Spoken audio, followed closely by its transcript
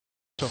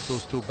Of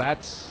those two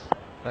bats.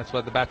 That's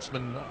what the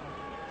batsmen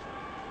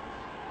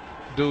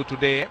do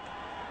today.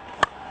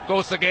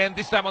 Goes again,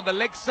 this time on the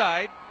leg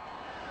side.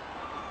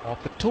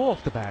 Off the toe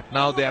of the bat.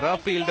 Now there are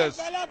fielders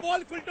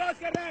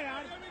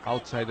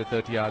outside the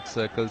 30-yard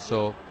circle,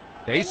 so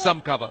there is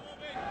some cover.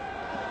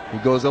 He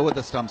goes over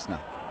the stumps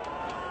now.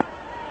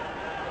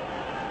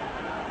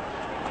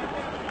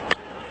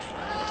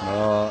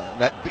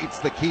 That beats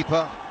the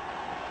keeper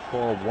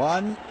for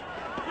one.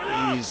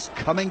 He's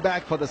coming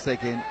back for the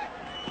second.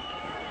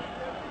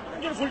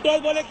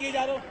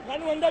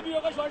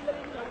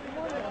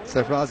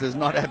 Sarfraz is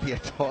not happy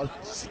at all.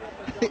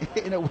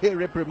 In a way,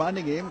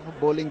 reprimanding him for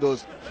bowling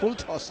those full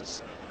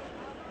tosses.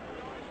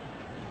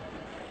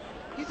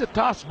 He's a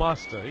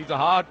taskmaster. He's a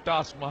hard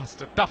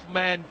taskmaster. Tough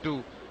man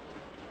to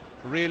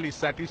really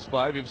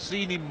satisfy. We've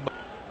seen him.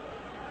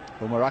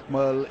 Umar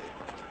Akmal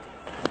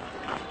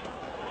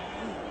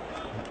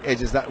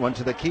edges that one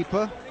to the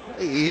keeper.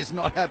 He is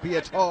not happy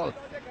at all.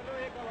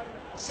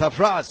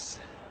 Sarfraz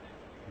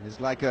is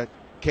like a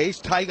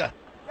caged tiger.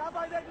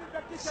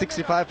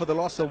 65 for the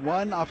loss of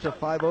one after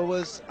 5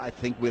 overs. I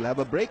think we'll have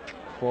a break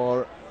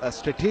for a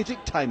strategic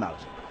timeout.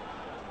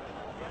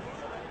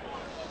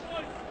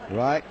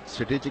 Right,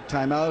 strategic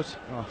timeout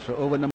after over number